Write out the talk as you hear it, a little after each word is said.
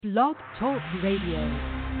Blog Talk Radio. Ladies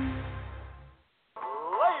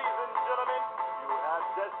and gentlemen, you have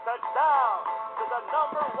just touched down to the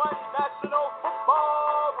number one national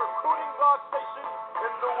football recruiting blog station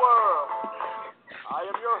in the world. I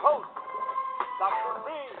am your host, Dr.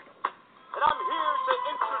 Bean, and I'm here to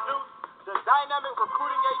introduce the dynamic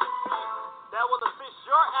recruiting agency that will assist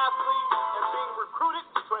your athlete in being recruited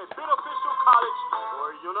to a beneficial college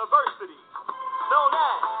or university, known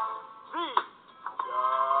as the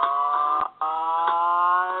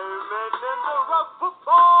Diamond in the Rough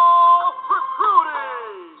Football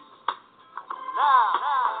Recruiting. Now,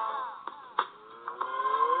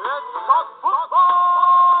 let's talk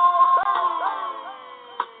football,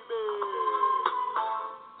 baby.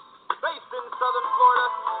 Based in Southern Florida,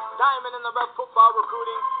 Diamond in the Rough Football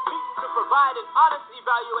Recruiting seeks to provide an honest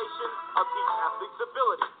evaluation of each athlete's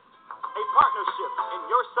ability, a partnership in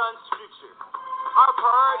your son's future. Our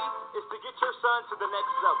priority is to get your son to the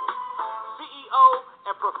next level. CEO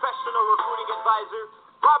and professional recruiting advisor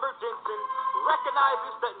Robert Denson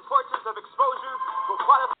recognizes the importance of exposure for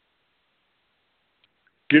qualified.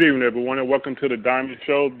 Good evening, everyone, and welcome to the Diamond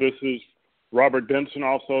Show. This is Robert Denson,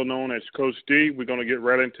 also known as Coach D. We're going to get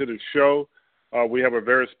right into the show. We have a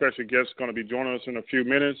very special guest going to be joining us in a few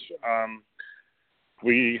minutes.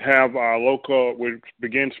 We have our we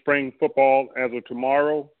begin spring football as of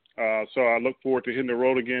tomorrow. So I look forward to hitting the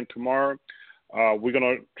road again tomorrow. We're going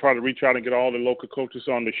to try to reach out and get all the local coaches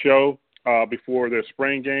on the show before their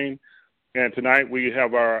spring game. And tonight we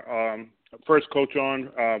have our first coach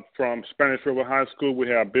on from Spanish River High School. We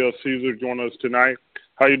have Bill Ceasar joining us tonight.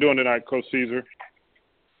 How you doing tonight, Coach Ceasar?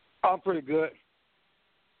 I'm pretty good.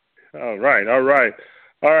 All right.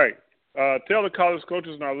 Tell the college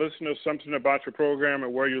coaches and our listeners something about your program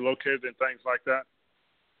and where you're located and things like that.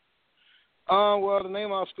 Well, the name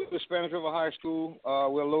of our school is Spanish River High School.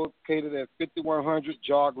 We're located at 5100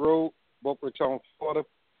 Jog Road, Boca Raton, Florida.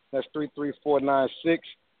 That's 33496.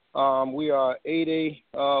 We are 8A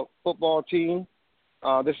football team.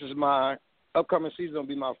 This is my upcoming season. It'll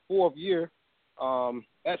be my fourth year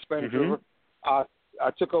at Spanish River. I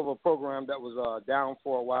took over a program that was down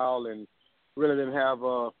for a while and really didn't have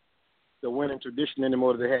the winning tradition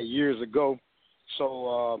anymore that they had years ago.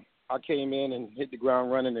 So I came in and hit the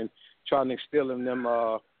ground running and trying to instill in them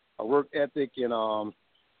a work ethic and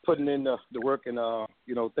putting in the work and,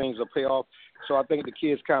 things will pay off. So I think the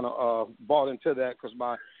kids kind of bought into that because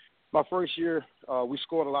my first year we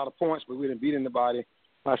scored a lot of points, but we didn't beat anybody.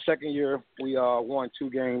 My second year we won 2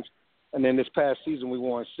 games, and then this past season we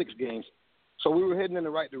won 6 games. So we were heading in the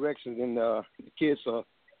right direction, and the kids are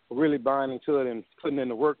really buying into it and putting in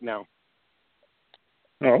the work now.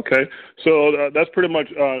 Oh, okay. So that's pretty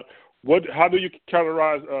much how do you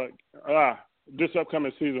categorize this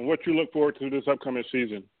upcoming season? What you look forward to this upcoming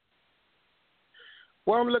season?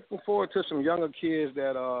 Well, I'm looking forward to some younger kids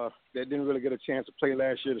that didn't really get a chance to play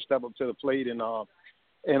last year to step up to the plate and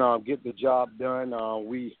get the job done.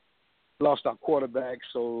 We lost our quarterback,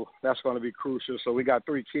 so that's going to be crucial. So we got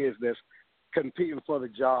 3 kids that's competing for the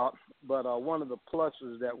job. But one of the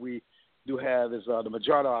pluses that we do have is the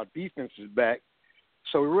majority of our defense is back.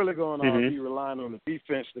 So we're really going to be relying on the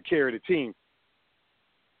defense to carry the team.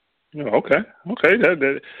 Okay.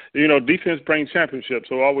 That defense brings championships,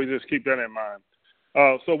 so always just keep that in mind.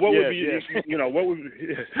 So what would be, what would?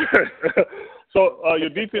 So your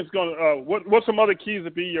defense going? What's some other keys to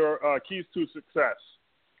be your keys to success?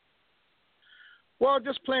 Well,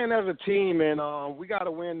 just playing as a team, and we got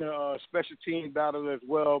to win the special team battle as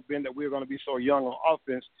well, being that we're going to be so young on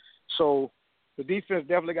offense. So the defense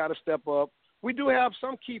definitely got to step up. We do have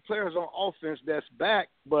some key players on offense that's back,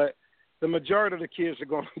 but the majority of the kids are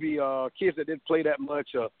going to be kids that didn't play that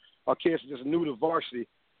much or kids just new to varsity.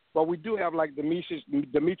 But we do have like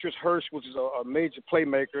Demetrius Hirsch, which is a major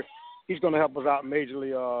playmaker. He's going to help us out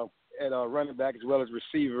majorly at running back as well as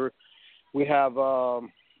receiver. We have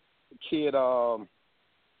kid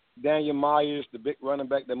Daniel Myers, the big running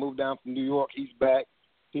back that moved down from New York. He's back.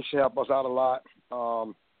 He should help us out a lot.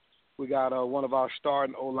 We got one of our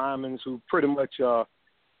starting O-linemen who pretty much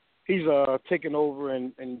he's taking over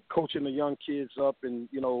and coaching the young kids up. And,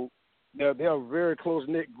 they're a very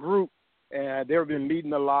close-knit group, and they've been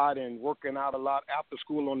meeting a lot and working out a lot after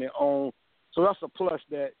school on their own. So that's a plus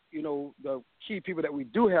that, the key people that we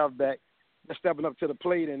do have back, they're stepping up to the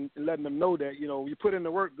plate and letting them know that, you put in the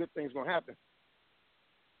work, good things going to happen.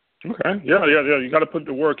 Okay. Yeah. You got to put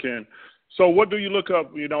the work in. So what do you look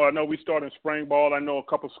up? I know we started spring ball. I know a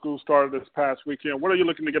couple schools started this past weekend. What are you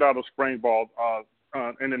looking to get out of spring ball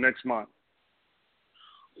in the next month?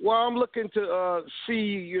 Well, I'm looking to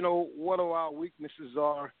see, what our weaknesses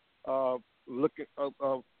are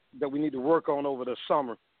that we need to work on over the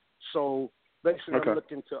summer. So basically, I'm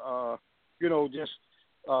looking to, just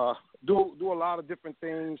do a lot of different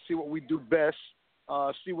things, see what we do best,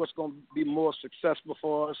 see what's going to be more successful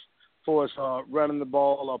for us running the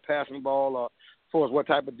ball or passing the ball, or for us what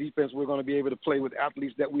type of defense we're going to be able to play with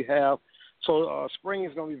athletes that we have. So spring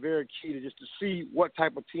is going to be very key to just to see what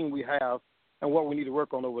type of team we have and what we need to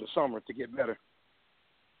work on over the summer to get better.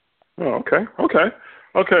 Oh, okay.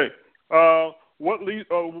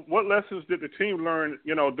 What lessons did the team learn,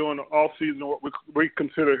 during the off season, what we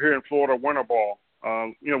consider here in Florida winter ball?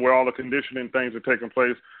 Where all the conditioning things are taking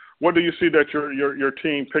place. What do you see that your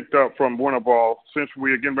team picked up from winter ball since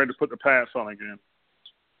we are getting ready to put the pads on again?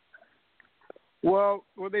 Well,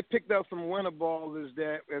 what they picked up from winter ball is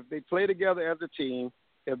that if they play together as a team,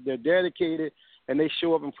 if they're dedicated and they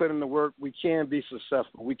show up and put in the work, we can be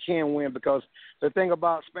successful. We can win, because the thing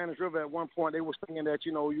about Spanish River, at one point they was thinking that,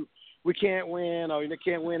 we can't win, or they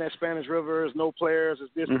can't win at Spanish River, there's no players,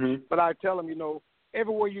 it's this. Mm-hmm. But I tell them,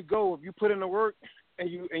 everywhere you go, if you put in the work and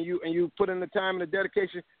you put in the time and the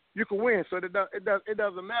dedication, you can win. So it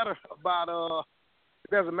doesn't matter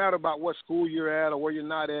about what school you're at or where you're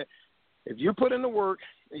not at. If you put in the work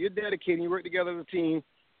and you're dedicated and you work together as a team,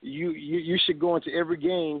 you should go into every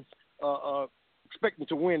game expecting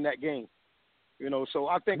to win that game. So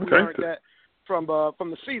I think we learned that from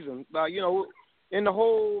the season. In the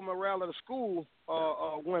whole morale of the school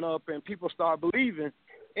went up, and people started believing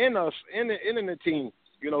in us, in the team.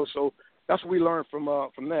 So that's what we learned from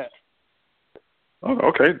that. Oh,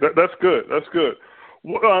 okay, that's good. That's good.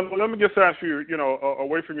 Well, let me just ask you,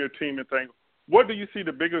 away from your team and things, what do you see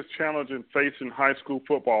the biggest challenge in facing high school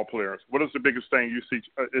football players? What is the biggest thing you see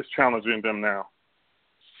is challenging them now?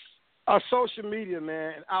 Social media,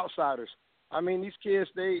 man, and outsiders. I mean, these kids,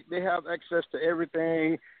 they have access to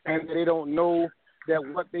everything, and they don't know that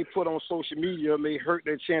what they put on social media may hurt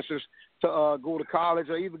their chances to go to college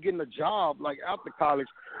or even getting a job like after college.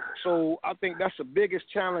 So I think that's the biggest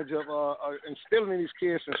challenge of instilling in these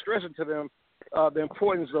kids and stressing to them the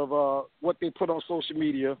importance of what they put on social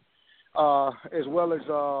media, as well as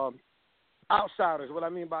outsiders. What I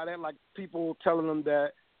mean by that, like people telling them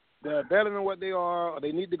that they're better than what they are, or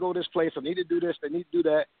they need to go this place, or need to do this, they need to do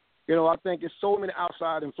that. I think it's so many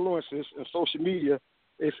outside influences in social media.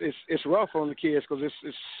 It's rough on the kids because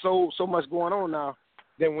it's so much going on now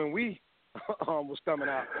than when we was coming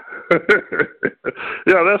out.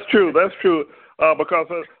 Yeah, that's true. Because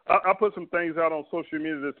I put some things out on social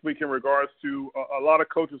media this week in regards to a lot of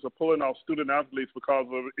coaches are pulling off student athletes because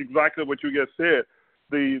of exactly what you just said.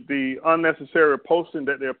 The unnecessary posting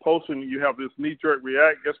that they're posting. You have this knee-jerk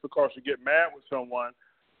react just because you get mad with someone.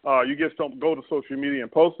 You just don't go to social media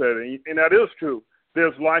and post that. And that is true.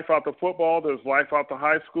 There's life after football. There's life after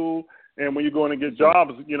high school. And when you go in and get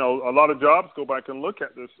jobs, a lot of jobs go back and look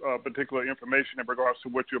at this particular information in regards to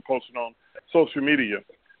what you're posting on social media.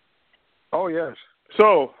 Oh, yes.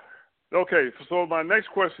 So my next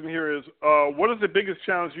question here is, what is the biggest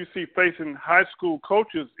challenge you see facing high school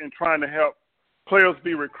coaches in trying to help players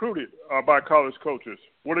be recruited by college coaches?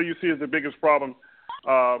 What do you see as the biggest problem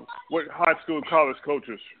with high school and college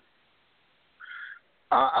coaches?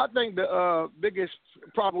 I think the biggest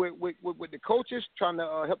problem with the coaches trying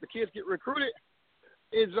to help the kids get recruited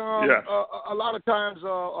is a lot of times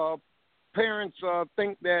parents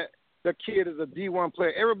think that the kid is a D1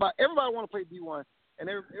 player. Everybody want to play D1, and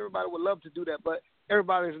everybody would love to do that, but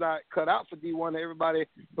everybody's not cut out for D1, and everybody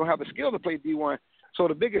don't have the skill to play D1. So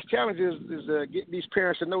the biggest challenge is get these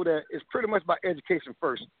parents to know that it's pretty much about education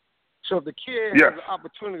first. So if the kid has an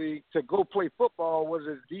opportunity to go play football,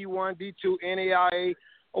 whether it's D1, D2, NAIA,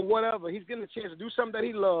 or whatever, he's getting a chance to do something that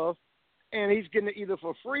he loves, and he's getting it either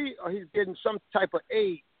for free or he's getting some type of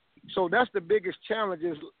aid. So that's the biggest challenge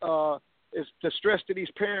is to stress to these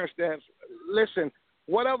parents that, listen,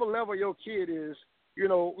 whatever level your kid is,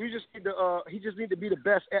 we just need to he just need to be the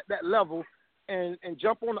best at that level and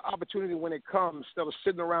jump on the opportunity when it comes instead of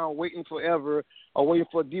sitting around waiting forever or waiting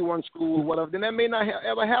for a D1 school or whatever. Then that may not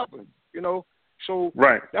ever happen, So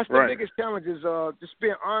that's the biggest challenge is just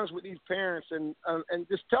being honest with these parents and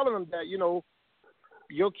just telling them that,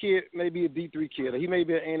 your kid may be a D3 kid or he may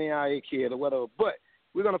be an NAIA kid or whatever, but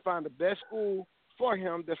we're going to find the best school for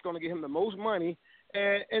him that's going to get him the most money,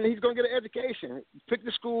 and he's going to get an education. Pick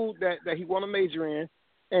the school that he want to major in,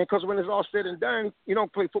 and because when it's all said and done, you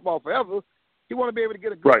don't play football forever. You want to be able to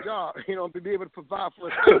get a good job, to be able to provide for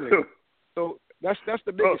his family. So that's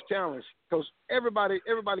the biggest challenge because everybody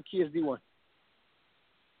kids D1.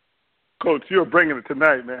 Coach, you're bringing it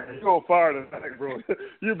tonight, man. You're on fire tonight, bro.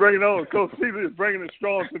 You're bringing it on. Coach Ceasar is bringing it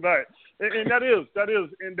strong tonight.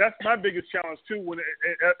 And that's my biggest challenge, too,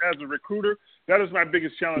 as a recruiter. That is my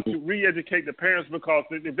biggest challenge, to re-educate the parents, because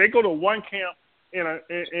if they go to one camp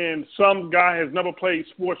and some guy has never played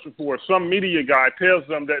sports before, some media guy tells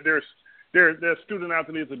them that their student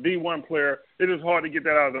athlete is a D1 player, it is hard to get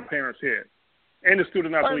that out of the parents' head and the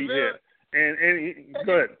student athlete head. And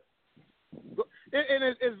go ahead. And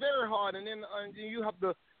it's very hard. And then you have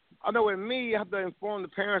to, I know in me, you have to inform the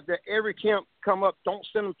parents that every camp come up, don't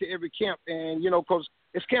send them to every camp. And, because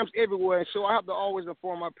it's camps everywhere. And so I have to always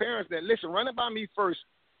inform my parents that, listen, run it by me first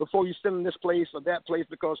before you send them this place or that place,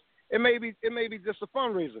 because it may be just a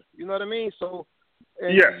fundraiser. You know what I mean? So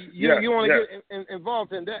you want to get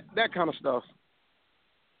involved in that kind of stuff.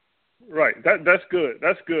 Right. That's good.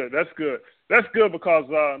 That's good because,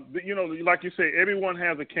 like you say, everyone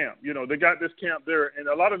has a camp. They got this camp there, and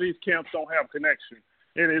a lot of these camps don't have connection,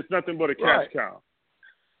 and it's nothing but a cash cow.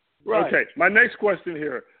 Right. Okay. My next question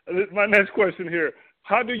here.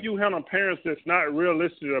 How do you handle parents that's not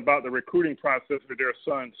realistic about the recruiting process for their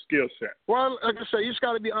son's skill set? Well, like I said, you just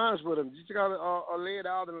got to be honest with them. You just got to lay it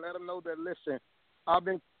out and let them know that, listen, I've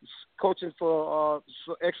been coaching for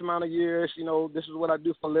X amount of years. This is what I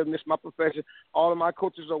do for a living. This is my profession. All of my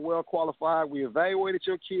coaches are well qualified. We evaluated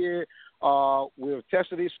your kid. We've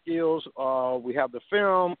tested his skills. We have the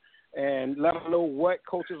film, and let them know what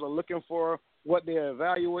coaches are looking for, what they're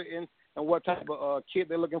evaluating, and what type of kid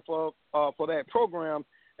they're looking for that program.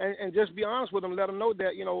 And just be honest with them. Let them know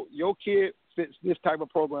that, your kid fits this type of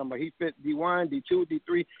program, or he fits D1, D2,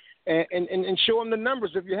 D3, and show them the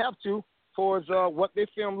numbers if you have to, for what their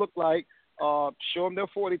film look like, show them their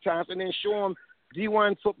 40 times, and then show them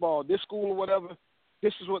D1 football, this school or whatever.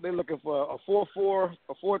 This is what they're looking for, a 4.4,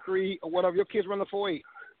 a 4.3, or whatever. Your kid's running a 4.8.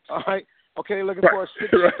 All right? Okay, they're looking for a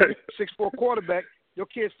 6'4" quarterback. Your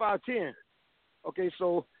kid's 5'10". Okay,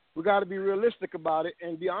 so we got to be realistic about it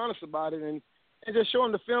and be honest about it, and just show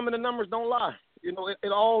them the film and the numbers don't lie. It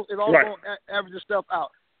all going to average stuff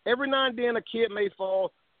out. Every now and then a kid may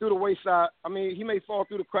fall through the wayside. I mean, he may fall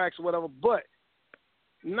through the cracks or whatever, but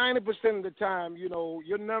 90% of the time,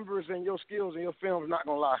 your numbers and your skills and your film is not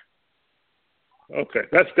gonna lie. Okay,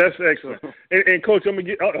 that's excellent. And Coach, I'm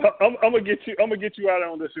gonna get you out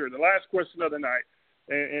on this here. The last question of the night,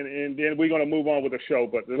 and then we're gonna move on with the show.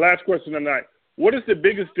 But the last question of the night: what is the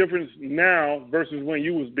biggest difference now versus when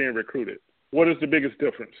you was being recruited? What is the biggest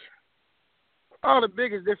difference? Oh, the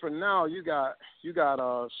biggest difference now, you got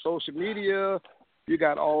social media. You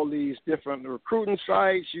got all these different recruiting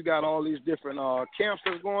sites. You got all these different camps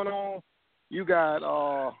that's going on. You got,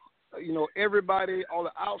 everybody, all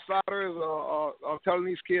the outsiders are telling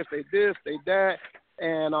these kids they this, they that.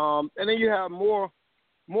 And then you have more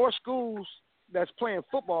schools that's playing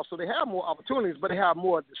football, so they have more opportunities, but they have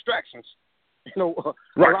more distractions. A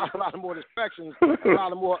lot of more distractions, a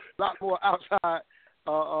lot more outside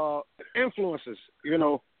influences,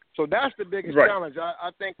 So that's the biggest challenge.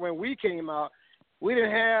 I think when we came out, we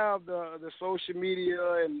didn't have the social media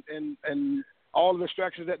and all the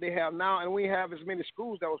distractions that they have now, and we have as many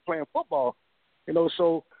schools that was playing football.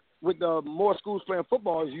 So with the more schools playing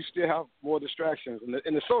football, you still have more distractions.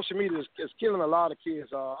 And the social media is killing a lot of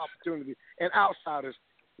kids' opportunity and outsiders,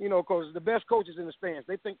 because the best coaches in the stands,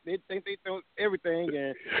 they think they know everything,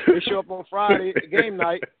 and they show up on Friday game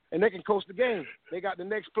night, and they can coach the game. They got the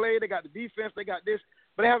next play, they got the defense, they got this,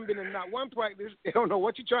 but they haven't been in not one practice. They don't know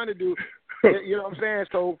what you're trying to do. You know what I'm saying?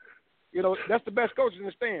 So, that's the best coaches in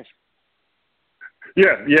the stands.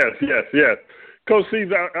 Yes. Coach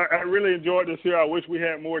Ceasar, I really enjoyed this here. I wish we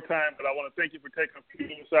had more time, but I want to thank you for taking a few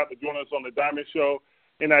minutes out to join us on the Diamond Show.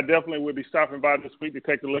 And I definitely will be stopping by this week to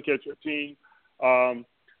take a look at your team.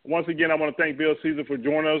 Once again, I want to thank Bill Ceasar for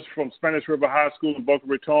joining us from Spanish River High School in Boca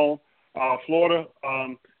Raton, Florida.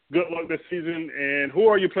 Good luck this season. And who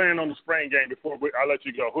are you playing on the spring game before I let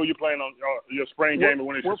you go? Who are you playing on your spring game, and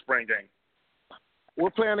when is your spring game? We're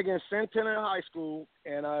playing against Centennial High School,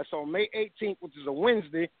 and it's on May 18th, which is a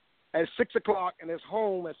Wednesday, at 6 o'clock, and it's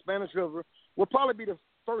home at Spanish River. We'll probably be the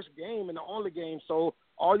first game and the only game, so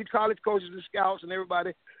all you college coaches and scouts and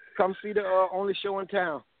everybody, come see the only show in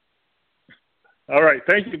town. All right.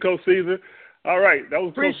 Thank you, Coach Ceasar. All right. That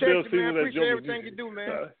was Coach Bill Ceasar. Appreciate everything you do,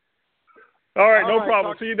 man. All right. No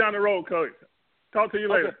problem. See you down the road, Coach. Talk to you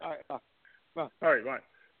later. Okay. All right. Bye. All right. Bye.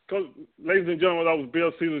 Coach, ladies and gentlemen, that was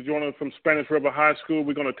Bill Ceasar joining us from Spanish River High School.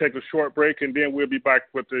 We're going to take a short break, and then we'll be back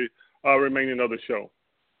with the remaining of the show.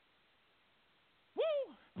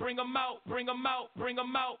 Bring 'em out, bring 'em out, bring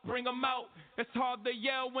 'em out, bring 'em out. It's hard to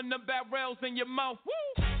yell when the barrel's in your mouth.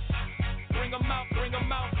 Woo! Bring 'em out, bring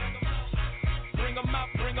 'em out. Bring 'em out,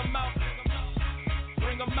 bring 'em out.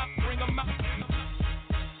 bring 'em out, bring 'em out.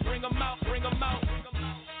 Bring 'em out, bring 'em out.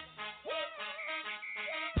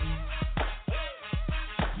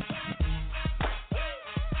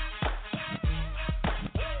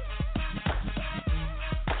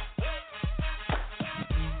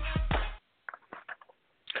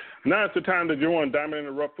 Now it's the time to join Diamond in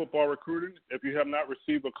the Rough Football Recruiting. If you have not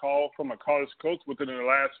received a call from a college coach within the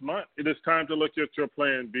last month, it is time to look at your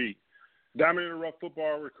plan B. Diamond in the Rough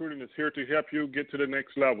Football Recruiting is here to help you get to the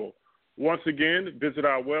next level. Once again, visit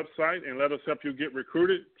our website and let us help you get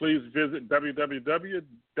recruited. Please visit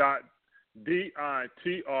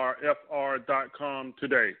www.ditrfr.com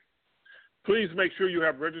today. Please make sure you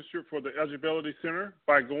have registered for the Eligibility Center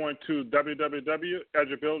by going to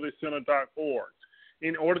www.eligibilitycenter.org.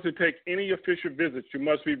 In order to take any official visits, you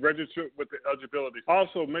must be registered with the eligibility.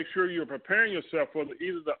 Also, make sure you're preparing yourself for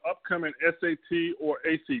either the upcoming SAT or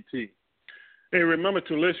ACT. And remember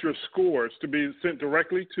to list your scores to be sent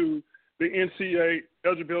directly to the NCAA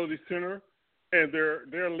Eligibility Center, and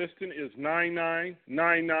their listing is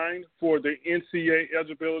 9999 for the NCAA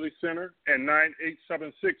Eligibility Center and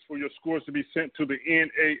 9876 for your scores to be sent to the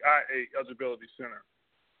NAIA Eligibility Center.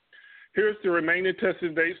 Here's the remaining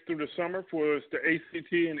testing dates through the summer for the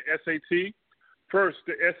ACT and SAT. First,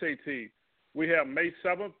 the SAT. We have May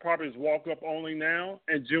 7th, probably is walk-up only now,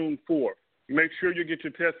 and June 4th. Make sure you get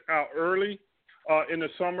your tests out early in the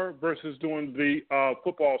summer versus during the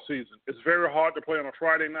football season. It's very hard to play on a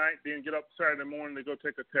Friday night, then get up Saturday morning to go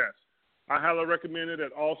take a test. I highly recommend it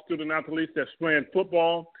that all student athletes that's playing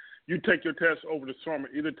football, you take your test over the summer.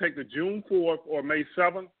 Either take the June 4th or May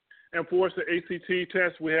 7th. And for us, the ACT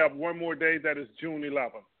test, we have one more day, that is June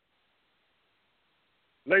 11th.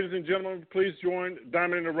 Ladies and gentlemen, please join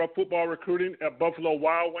Diamond in the Rough Football Recruiting at Buffalo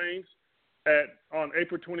Wild Wings on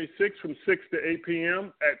April 26th from 6 to 8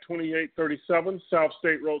 p.m. at 2837 South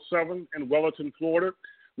State Road 7 in Wellington, Florida.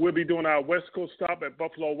 We'll be doing our West Coast stop at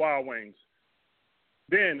Buffalo Wild Wings.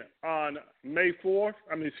 Then on May 3rd,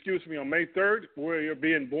 we'll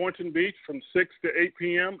be in Boynton Beach from 6 to 8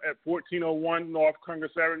 p.m. at 1401 North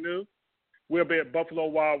Congress Avenue. We'll be at Buffalo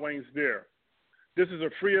Wild Wings there. This is a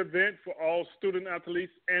free event for all student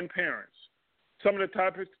athletes and parents. Some of the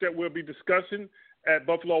topics that we'll be discussing at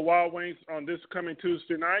Buffalo Wild Wings on this coming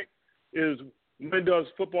Tuesday night is when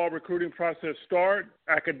does football recruiting process start,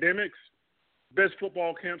 academics, best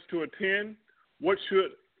football camps to attend, what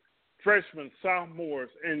should freshmen, sophomores,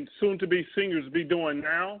 and soon-to-be seniors be doing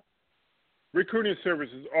now? Recruiting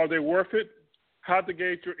services, are they worth it? How to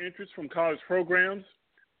gauge your interest from college programs?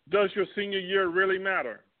 Does your senior year really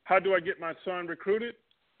matter? How do I get my son recruited?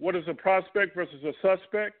 What is a prospect versus a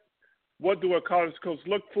suspect? What do a college coach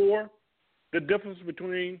look for? The difference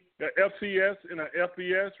between the FCS and the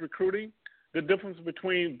FBS recruiting, the difference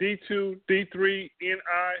between D2, D3,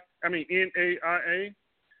 NAIA,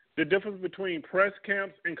 the difference between press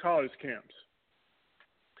camps and college camps,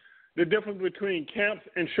 the difference between camps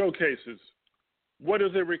and showcases. What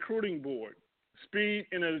is a recruiting board? Speed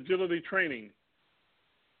and agility training.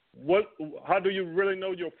 How do you really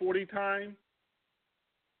know your 40 time?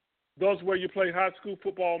 Those where you play high school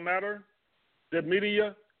football matter. The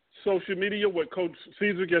media, social media, what Coach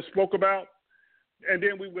Ceasar just spoke about. And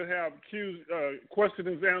then we will have question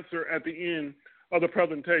and answer at the end of the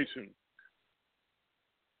presentation.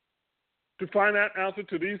 To find out answer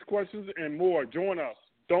to these questions and more, join us.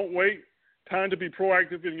 Don't wait. Time to be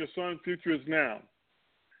proactive in your son's future is now.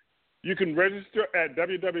 You can register at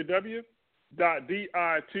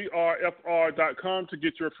www.ditrfr.com to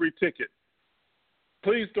get your free ticket.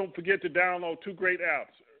 Please don't forget to download two great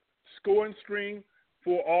apps. Score and Stream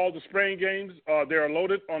for all the spring games. They are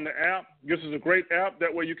loaded on the app. This is a great app.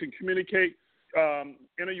 That way you can communicate,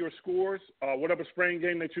 enter your scores, whatever spring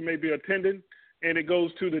game that you may be attending, and it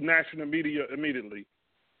goes to the national media immediately.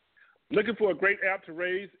 Looking for a great app to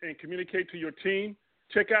raise and communicate to your team?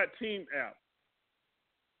 Check out Team App.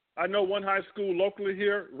 I know one high school locally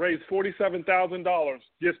here raised $47,000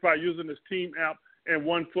 just by using this Team App in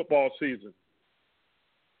one football season.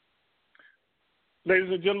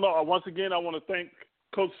 Ladies and gentlemen, once again, I want to thank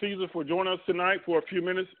Coach Ceasar for joining us tonight for a few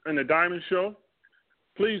minutes in the Diamond Show.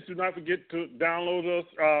 Please do not forget to download us.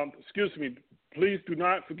 Please do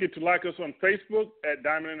not forget to like us on Facebook at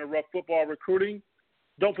Diamond in the Rough Football Recruiting.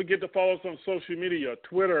 Don't forget to follow us on social media,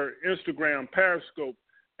 Twitter, Instagram, Periscope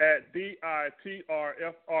at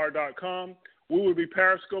ditrfr.com. We will be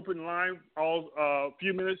Periscoping live all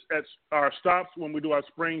few minutes at our stops when we do our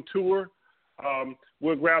spring tour.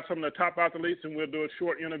 We'll grab some of the top athletes and we'll do a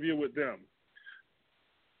short interview with them.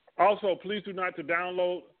 Also, please do not to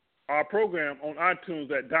download our program on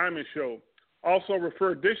iTunes at Diamond Show. Also,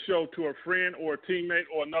 refer this show to a friend or a teammate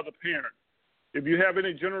or another parent. If you have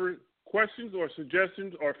any general questions or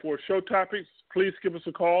suggestions or for show topics, please give us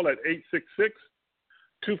a call at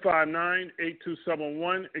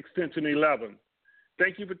 866-259-8271, extension 11.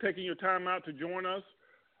 Thank you for taking your time out to join us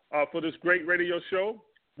for this great radio show.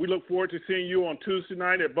 We look forward to seeing you on Tuesday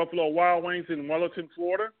night at Buffalo Wild Wings in Wellington,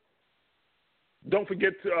 Florida. Don't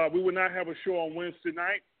forget, we will not have a show on Wednesday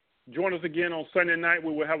night. Join us again on Sunday night.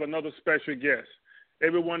 We will have another special guest.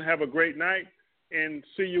 Everyone have a great night, and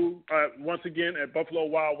see you once again at Buffalo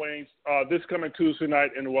Wild Wings this coming Tuesday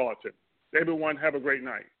night in Wellington. Everyone have a great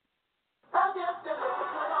night.